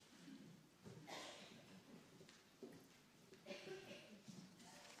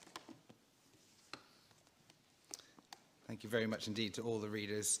Thank you very much indeed to all the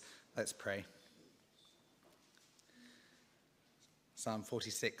readers. Let's pray. Psalm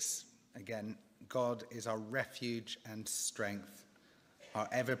 46, again, God is our refuge and strength, our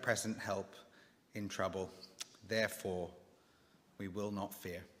ever-present help in trouble. Therefore, we will not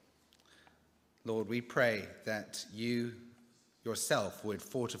fear. Lord, we pray that you yourself would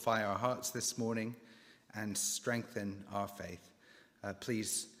fortify our hearts this morning and strengthen our faith.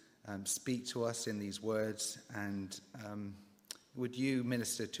 Please speak to us in these words, and would you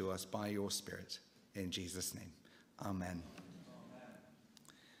minister to us by your Spirit, in Jesus' name. Amen.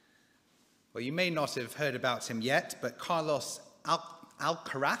 Well, you may not have heard about him yet, but Carlos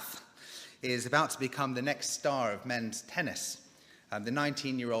Alcaraz is about to become the next star of men's tennis. The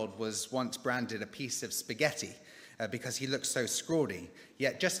 19-year-old was once branded a piece of spaghetti because he looked so scrawny.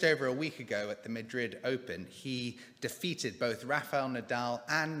 Yet just over a week ago at the Madrid Open, he defeated both Rafael Nadal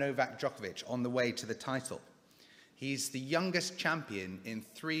and Novak Djokovic on the way to the title. He's the youngest champion in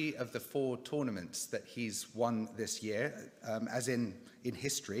 3 of the 4 tournaments that he's won this year, as in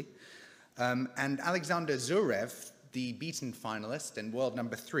history. And Alexander Zverev, the beaten finalist and world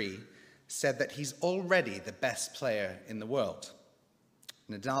number 3, said that he's already the best player in the world.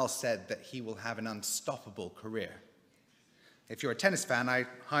 Nadal said that he will have an unstoppable career. If you're a tennis fan, I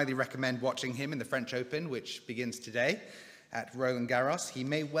highly recommend watching him in the French Open, which begins today at Roland Garros. He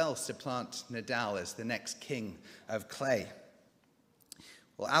may well supplant Nadal as the next king of clay.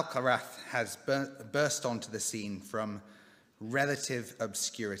 Well, Alcaraz has burst onto the scene from relative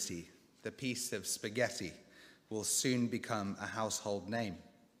obscurity. The piece of spaghetti will soon become a household name.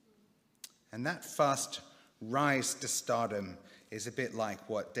 And that fast rise to stardom is a bit like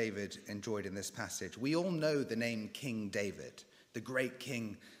what David enjoyed in this passage. We all know the name King David, the great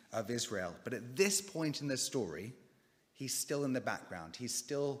king of Israel. But at this point in the story, he's still in the background. He's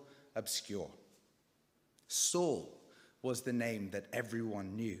still obscure. Saul was the name that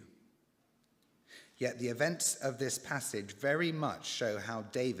everyone knew. Yet the events of this passage very much show how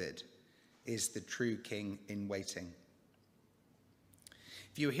David is the true king in waiting.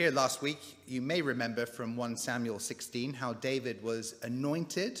 If you were here last week, you may remember from 1 Samuel 16 how David was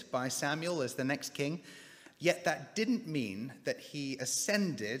anointed by Samuel as the next king, yet that didn't mean that he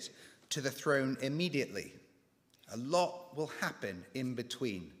ascended to the throne immediately. A lot will happen in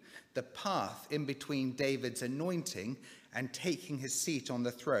between. The path in between David's anointing and taking his seat on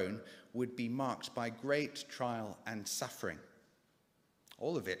the throne would be marked by great trial and suffering,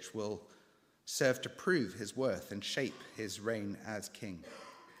 all of which will serve to prove his worth and shape his reign as king.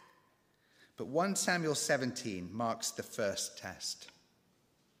 But 1 Samuel 17 marks the first test.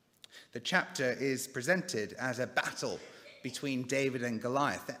 The chapter is presented as a battle between David and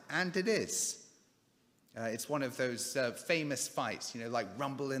Goliath, and it is. It's one of those famous fights, like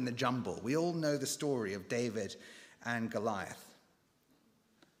Rumble in the Jumble. We all know the story of David and Goliath.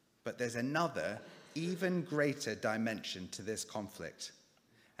 But there's another, even greater dimension to this conflict.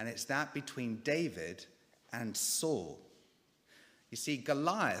 And it's that between David and Saul. You see,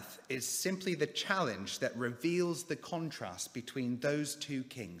 Goliath is simply the challenge that reveals the contrast between those 2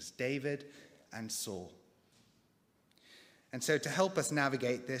 kings, David and Saul. And so to help us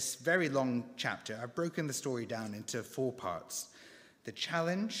navigate this very long chapter, I've broken the story down into 4 parts: the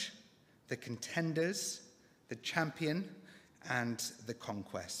challenge, the contenders, the champion, and the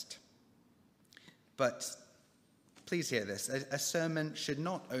conquest. But please hear this. A sermon should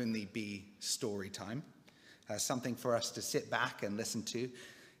not only be story time, something for us to sit back and listen to.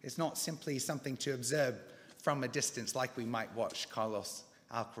 It's not simply something to observe from a distance like we might watch Carlos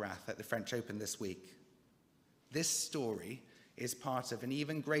Alcaraz at the French Open this week. This story is part of an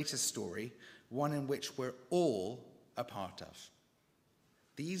even greater story, one in which we're all a part of.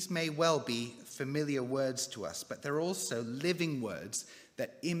 These may well be familiar words to us, but they're also living words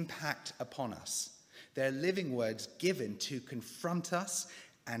that impact upon us. They're living words given to confront us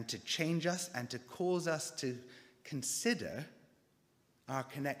and to change us and to cause us to consider our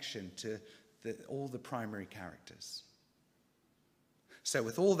connection to all the primary characters. So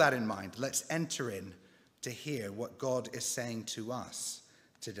with all that in mind, let's enter in to hear what God is saying to us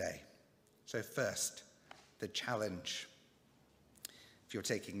today. So first, the challenge. If you're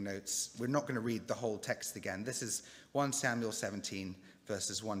taking notes, we're not going to read the whole text again. This is 1 Samuel 17,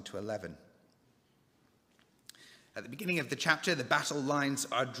 verses 1 to 11. At the beginning of the chapter, the battle lines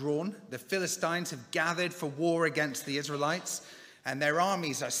are drawn. The Philistines have gathered for war against the Israelites, and their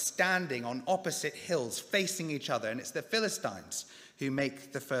armies are standing on opposite hills facing each other. And it's the Philistines who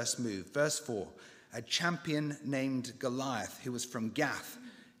make the first move. Verse 4, a champion named Goliath, who was from Gath,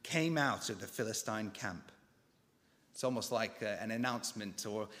 came out of the Philistine camp. It's almost like an announcement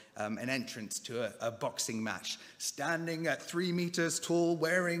or an entrance to a boxing match. Standing at 3 meters tall,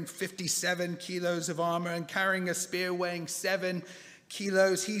 wearing 57 kilos of armor and carrying a spear weighing 7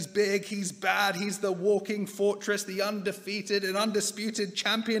 kilos. He's big, he's bad, he's the walking fortress, the undefeated and undisputed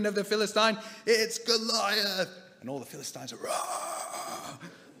champion of the Philistine. It's Goliath. And all the Philistines are, "Rah!"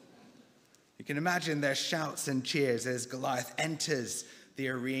 You can imagine their shouts and cheers as Goliath enters the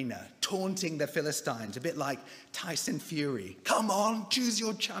arena, taunting the Philistines, a bit like Tyson Fury. "Come on, choose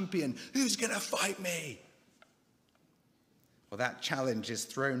your champion. Who's going to fight me?" Well, that challenge is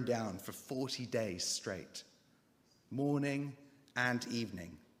thrown down for 40 days straight, morning and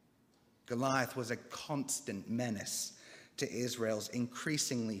evening. Goliath was a constant menace to Israel's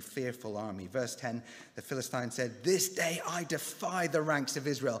increasingly fearful army. Verse 10, the Philistine said, "This day I defy the ranks of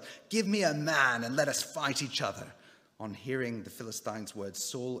Israel. Give me a man and let us fight each other." On hearing the Philistines' words,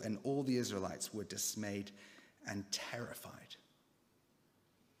 Saul and all the Israelites were dismayed and terrified.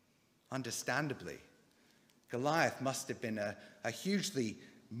 Understandably, Goliath must have been a hugely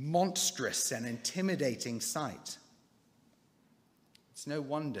monstrous and intimidating sight. It's no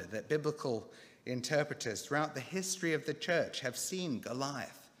wonder that biblical interpreters throughout the history of the church have seen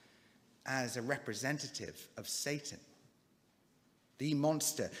Goliath as a representative of Satan, the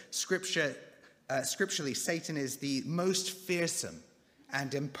monster. Scripturally, Satan is the most fearsome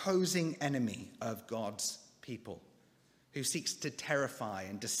and imposing enemy of God's people, who seeks to terrify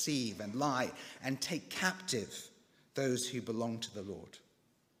and deceive and lie and take captive those who belong to the Lord.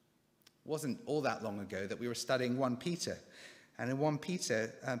 It wasn't all that long ago that we were studying 1 Peter. And in 1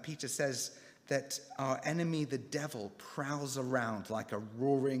 Peter, Peter says that our enemy, the devil, prowls around like a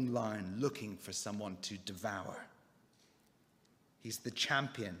roaring lion looking for someone to devour. He's the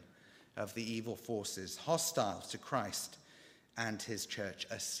champion of the evil forces, hostile to Christ and his church,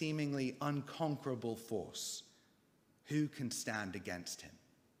 a seemingly unconquerable force. Who can stand against him?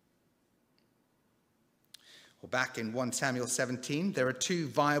 Well, back in 1 Samuel 17, there are 2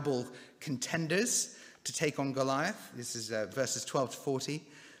 viable contenders to take on Goliath. This is verses 12 to 40,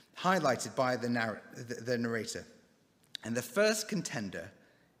 highlighted by the narrator. And the first contender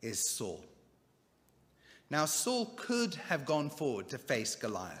is Saul. Now, Saul could have gone forward to face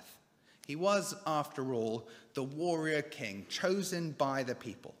Goliath. He was, after all, the warrior king chosen by the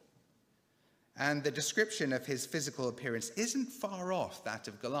people. And the description of his physical appearance isn't far off that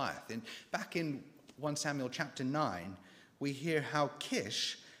of Goliath. And back in 1 Samuel chapter 9, we hear how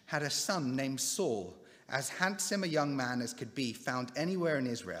Kish had a son named Saul, as handsome a young man as could be found anywhere in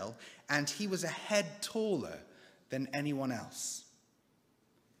Israel, and he was a head taller than anyone else.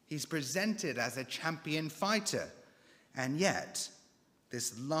 He's presented as a champion fighter, and yet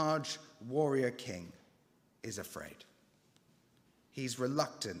this large warrior king is afraid. He's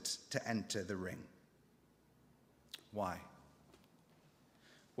reluctant to enter the ring. Why?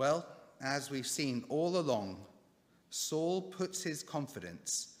 Well, as we've seen all along, Saul puts his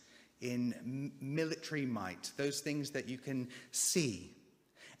confidence in military might, those things that you can see.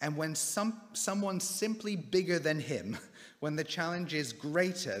 And when someone simply bigger than him, when the challenge is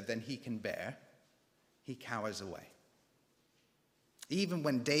greater than he can bear, he cowers away. Even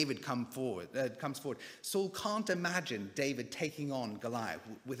when David comes forward, Saul can't imagine David taking on Goliath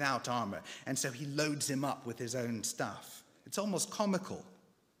without armor, and so he loads him up with his own stuff. It's almost comical.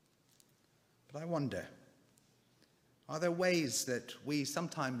 But I wonder, are there ways that we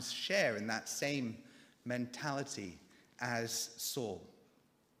sometimes share in that same mentality as Saul?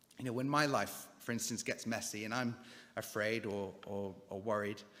 You know, when my life, for instance, gets messy and I'm afraid or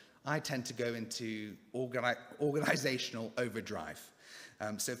worried, I tend to go into organizational overdrive.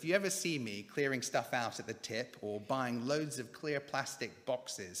 So if you ever see me clearing stuff out at the tip or buying loads of clear plastic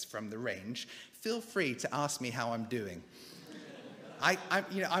boxes from the range, feel free to ask me how I'm doing.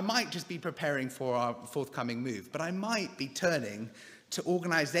 I might just be preparing for our forthcoming move, but I might be turning to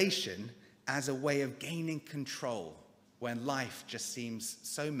organization as a way of gaining control when life just seems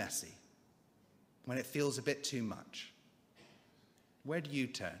so messy, when it feels a bit too much. Where do you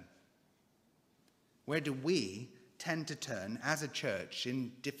turn? Where do we tend to turn as a church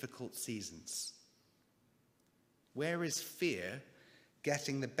in difficult seasons? Where is fear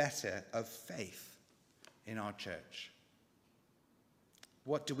getting the better of faith in our church?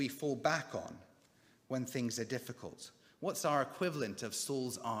 What do we fall back on when things are difficult? What's our equivalent of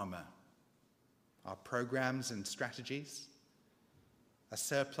Saul's armor? Our programs and strategies? A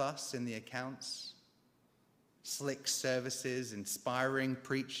surplus in the accounts? Slick services, inspiring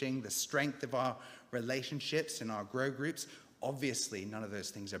preaching, the strength of our relationships and our grow groups? Obviously, none of those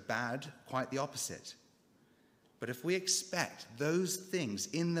things are bad, quite the opposite. But if we expect those things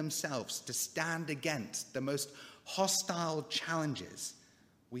in themselves to stand against the most hostile challenges,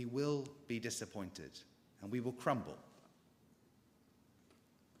 we will be disappointed and we will crumble.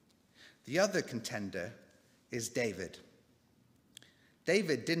 The other contender is David.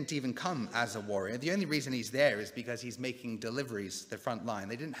 David didn't even come as a warrior. The only reason he's there is because he's making deliveries to the front line.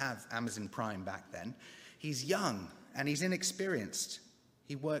 They didn't have Amazon Prime back then. He's young and he's inexperienced.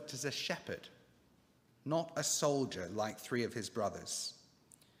 He worked as a shepherd, not a soldier like three of his brothers.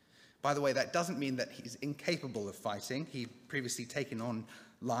 By the way, that doesn't mean that he's incapable of fighting. He'd previously taken on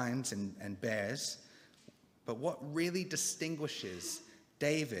lions and bears. But what really distinguishes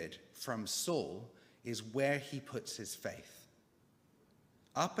David from Saul is where he puts his faith.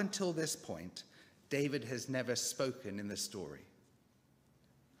 Up until this point, David has never spoken in the story.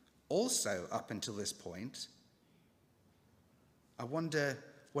 Also, up until this point, I wonder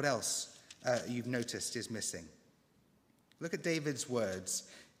what else you've noticed is missing. Look at David's words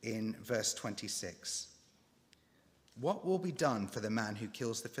in verse 26. What will be done for the man who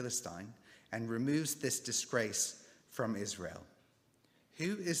kills the Philistine and removes this disgrace from Israel?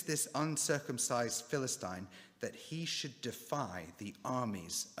 Who is this uncircumcised Philistine that he should defy the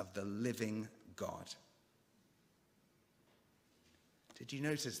armies of the living God? Did you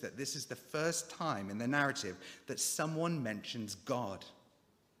notice that this is the first time in the narrative that someone mentions God?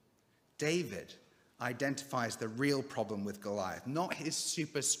 David identifies the real problem with Goliath, not his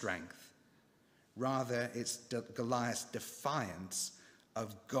super strength. Rather, it's Goliath's defiance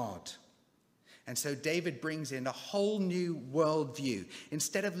of God. And so David brings in a whole new worldview.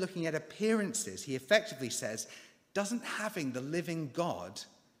 Instead of looking at appearances, he effectively says, doesn't having the living God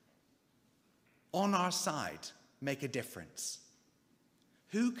on our side make a difference?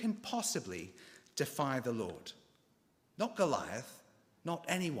 Who can possibly defy the Lord? Not Goliath, not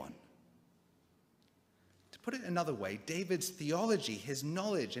anyone. To put it another way, David's theology, his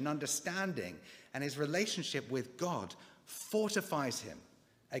knowledge and understanding, and his relationship with God fortifies him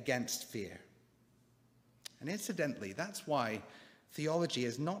against fear. And incidentally, that's why theology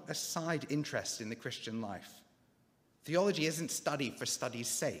is not a side interest in the Christian life. Theology isn't study for study's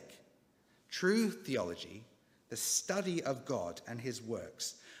sake. True theology, the study of God and his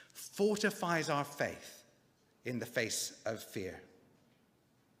works, fortifies our faith in the face of fear.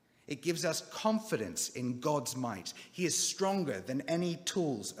 It gives us confidence in God's might. He is stronger than any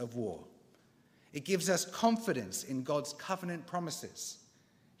tools of war. It gives us confidence in God's covenant promises.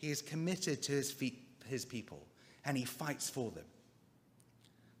 He is committed to his people, and he fights for them.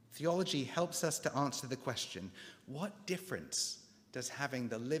 Theology helps us to answer the question, what difference does having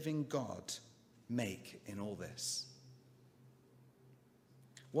the living God make in all this?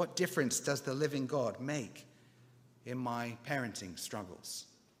 What difference does the living God make in my parenting struggles,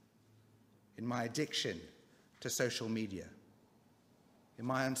 in my addiction to social media, in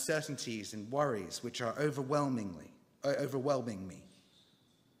my uncertainties and worries which are overwhelming me?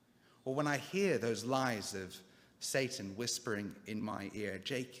 Or when I hear those lies of Satan whispering in my ear,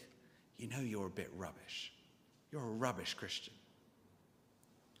 Jake, you know you're a bit rubbish. You're a rubbish Christian.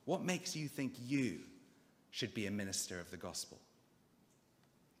 What makes you think you should be a minister of the gospel?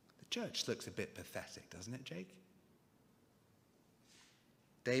 The church looks a bit pathetic, doesn't it, Jake?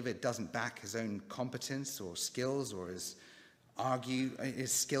 David doesn't back his own competence or skills or his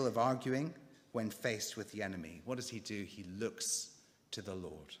skill of arguing when faced with the enemy. What does he do? He looks to the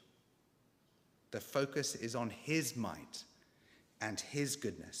Lord. The focus is on his might and his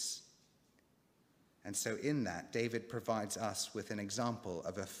goodness. And so in that, David provides us with an example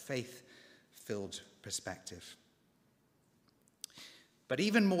of a faith-filled perspective. But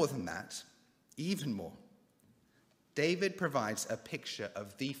even more than that, even more, David provides a picture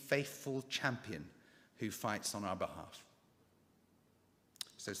of the faithful champion who fights on our behalf.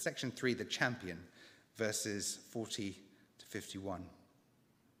 So section 3, the champion, verses 40 to 51.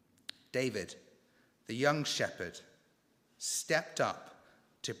 David, the young shepherd, stepped up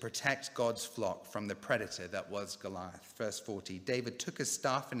to protect God's flock from the predator that was Goliath. Verse 40, David took his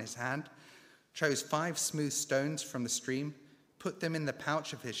staff in his hand, chose 5 smooth stones from the stream, put them in the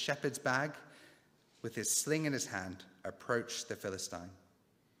pouch of his shepherd's bag, with his sling in his hand, approached the Philistine.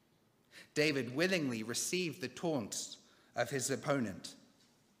 David willingly received the taunts of his opponent.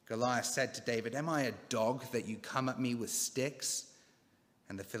 Goliath said to David, "Am I a dog that you come at me with sticks?"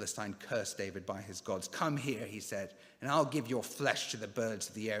 And the Philistine cursed David by his gods. "Come here," he said, "and I'll give your flesh to the birds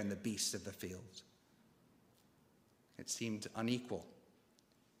of the air and the beasts of the field." It seemed unequal.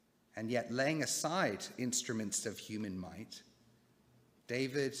 And yet, laying aside instruments of human might,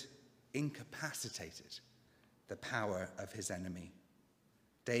 David incapacitated the power of his enemy.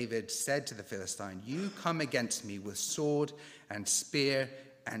 David said to the Philistine, "You come against me with sword and spear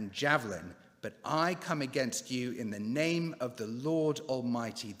and javelin, but I come against you in the name of the Lord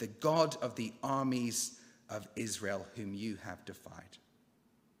Almighty, the God of the armies of Israel, whom you have defied.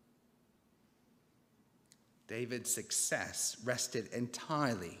 David's success rested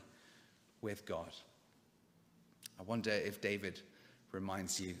entirely with God. I wonder if David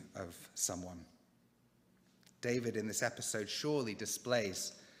reminds you of someone. David in this episode surely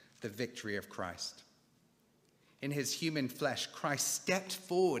displays the victory of Christ. In his human flesh, Christ stepped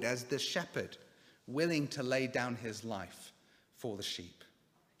forward as the shepherd, willing to lay down his life for the sheep.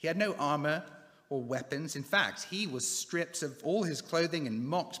 He had no armor or weapons. In fact, he was stripped of all his clothing and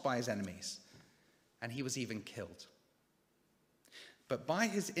mocked by his enemies. And he was even killed. But by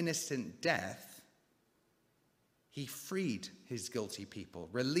his innocent death, he freed his guilty people,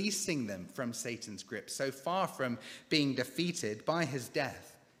 releasing them from Satan's grip. So far from being defeated, by his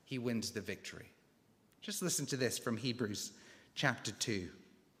death, he wins the victory. Just listen to this from Hebrews chapter 2.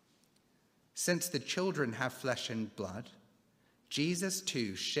 Since the children have flesh and blood, Jesus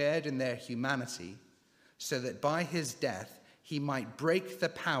too shared in their humanity, so that by his death he might break the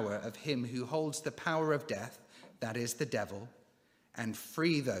power of him who holds the power of death, that is the devil, and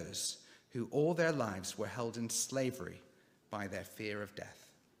free those who all their lives were held in slavery by their fear of death.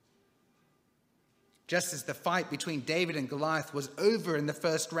 Just as the fight between David and Goliath was over in the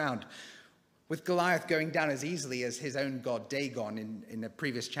first round, with Goliath going down as easily as his own god Dagon in the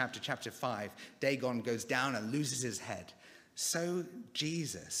previous chapter, chapter 5, Dagon goes down and loses his head. So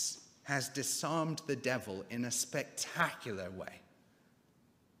Jesus has disarmed the devil in a spectacular way.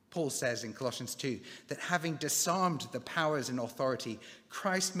 Paul says in Colossians 2 that having disarmed the powers and authority,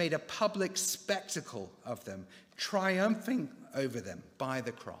 Christ made a public spectacle of them, triumphing over them by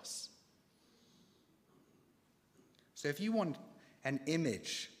the cross. So if you want an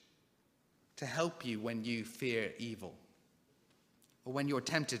image to help you when you fear evil, or when you're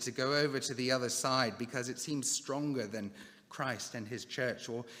tempted to go over to the other side because it seems stronger than Christ and his church,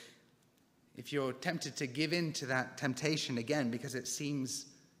 or if you're tempted to give in to that temptation again because it seems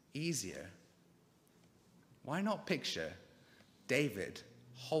easier, why not picture David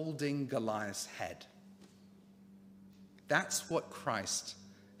holding Goliath's head? That's what Christ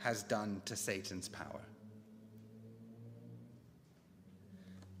has done to Satan's power.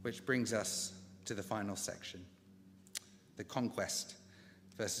 Which brings us to the final section, the conquest,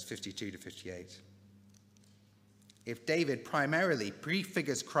 verses 52 to 58. If David primarily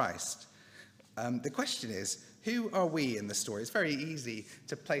prefigures Christ, the question is, who are we in the story? It's very easy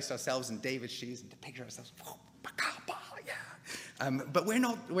to place ourselves in David's shoes and to picture ourselves, but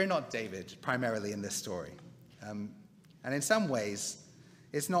we're not David primarily in this story. And in some ways,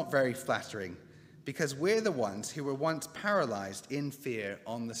 it's not very flattering, because we're the ones who were once paralyzed in fear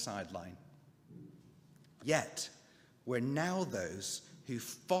on the sideline. Yet, we're now those who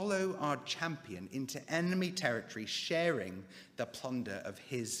follow our champion into enemy territory, sharing the plunder of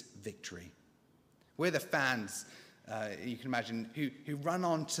his victory. We're the fans, you can imagine, who run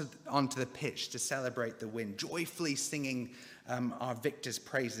onto the pitch to celebrate the win, joyfully singing our victor's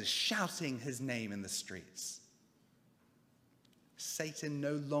praises, shouting his name in the streets. Satan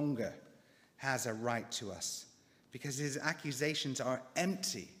no longer has a right to us because his accusations are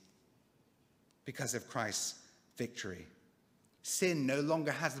empty because of Christ's victory. Sin no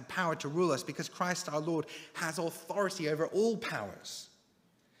longer has the power to rule us because Christ our Lord has authority over all powers.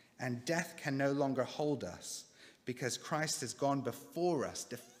 And death can no longer hold us because Christ has gone before us,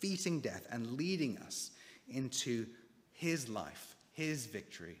 defeating death and leading us into his life, his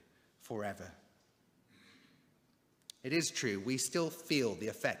victory forever. It is true, we still feel the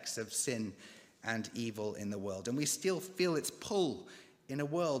effects of sin and evil in the world, and we still feel its pull in a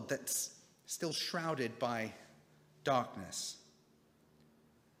world that's still shrouded by darkness.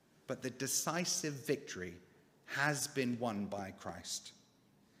 But the decisive victory has been won by Christ,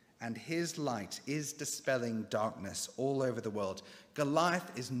 and his light is dispelling darkness all over the world.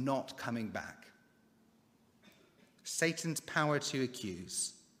 Goliath is not coming back. Satan's power to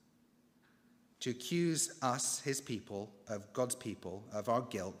accuse us, his people, of God's people, of our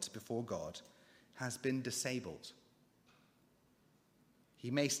guilt before God, has been disabled. He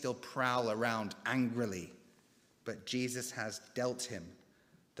may still prowl around angrily, but Jesus has dealt him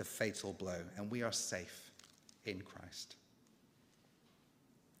the fatal blow, and we are safe in Christ.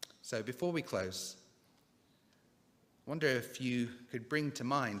 So before we close, I wonder if you could bring to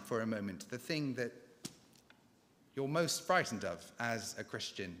mind for a moment the thing that you're most frightened of as a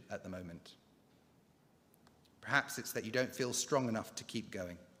Christian at the moment. Perhaps it's that you don't feel strong enough to keep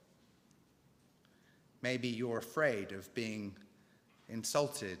going. Maybe you're afraid of being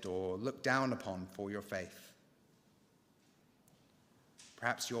insulted or looked down upon for your faith.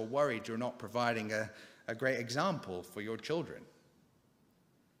 Perhaps you're worried you're not providing a great example for your children.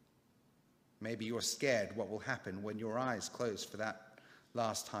 Maybe you're scared what will happen when your eyes close for that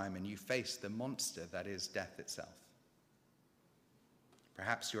last time and you face the monster that is death itself.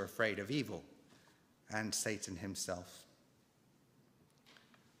 Perhaps you're afraid of evil and Satan himself.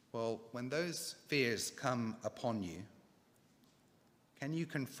 Well, when those fears come upon you, can you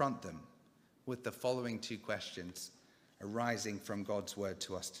confront them with the following two questions arising from God's word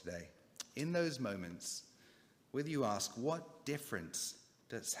to us today? In those moments, will you ask, what difference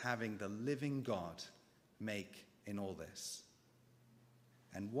does having the living God make in all this?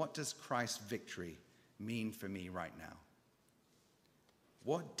 And what does Christ's victory mean for me right now?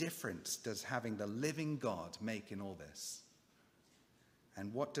 What difference does having the living God make in all this?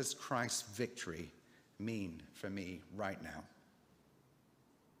 And what does Christ's victory mean for me right now?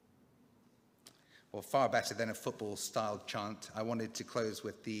 Well, far better than a football-style chant, I wanted to close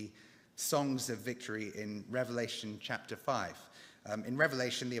with the songs of victory in Revelation chapter 5. In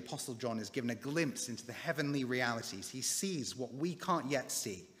Revelation, the Apostle John is given a glimpse into the heavenly realities. He sees what we can't yet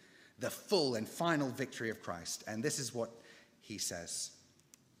see, the full and final victory of Christ. And this is what he says.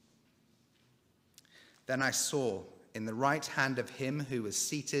 Then I saw in the right hand of him who was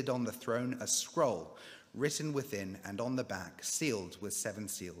seated on the throne a scroll written within and on the back, sealed with 7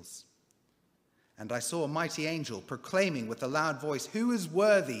 seals. And I saw a mighty angel proclaiming with a loud voice, "Who is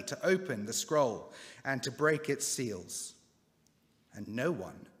worthy to open the scroll and to break its seals?" And no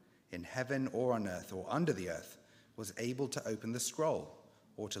one in heaven or on earth or under the earth was able to open the scroll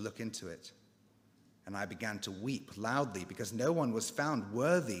or to look into it. And I began to weep loudly because no one was found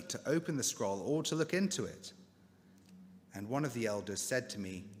worthy to open the scroll or to look into it. And one of the elders said to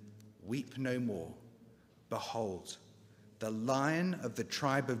me, "Weep no more. Behold, the Lion of the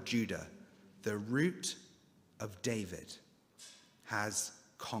tribe of Judah, the Root of David, has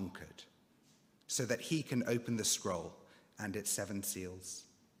conquered, so that he can open the scroll and its 7 seals."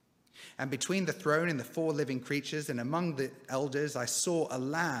 And between the throne and the 4 living creatures and among the elders, I saw a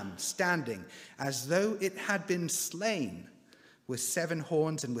lamb standing as though it had been slain, with 7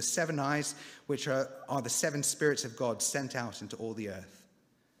 horns and with 7 eyes, which are the 7 spirits of God sent out into all the earth.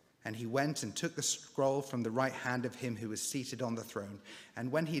 And he went and took the scroll from the right hand of him who was seated on the throne.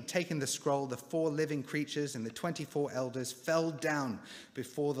 And when he had taken the scroll, the 4 living creatures and the 24 elders fell down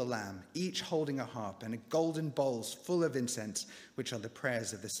before the Lamb, each holding a harp and golden bowls full of incense, which are the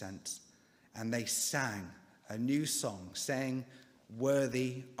prayers of the saints. And they sang a new song, saying,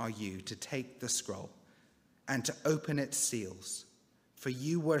 "Worthy are you to take the scroll and to open its seals, for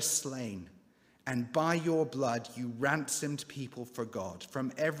you were slain, and by your blood you ransomed people for God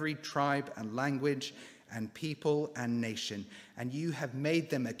from every tribe and language and people and nation. And you have made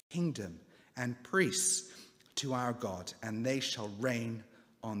them a kingdom and priests to our God, and they shall reign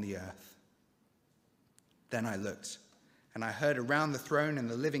on the earth." Then I looked, and I heard around the throne and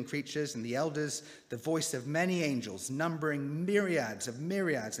the living creatures and the elders the voice of many angels, numbering myriads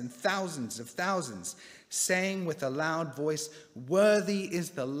and thousands of thousands, saying with a loud voice, "Worthy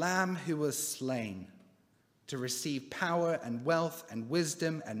is the Lamb who was slain to receive power and wealth and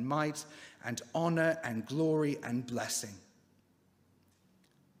wisdom and might and honor and glory and blessing."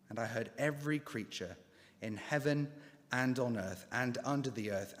 And I heard every creature in heaven and on earth and under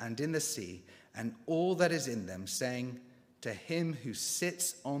the earth and in the sea and all that is in them, saying, "To him who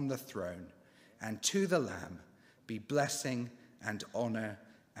sits on the throne and to the Lamb be blessing and honor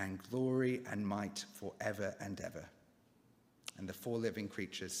and glory and might forever and ever." And the 4 living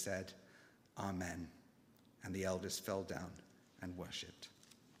creatures said, "Amen." And the elders fell down and worshipped.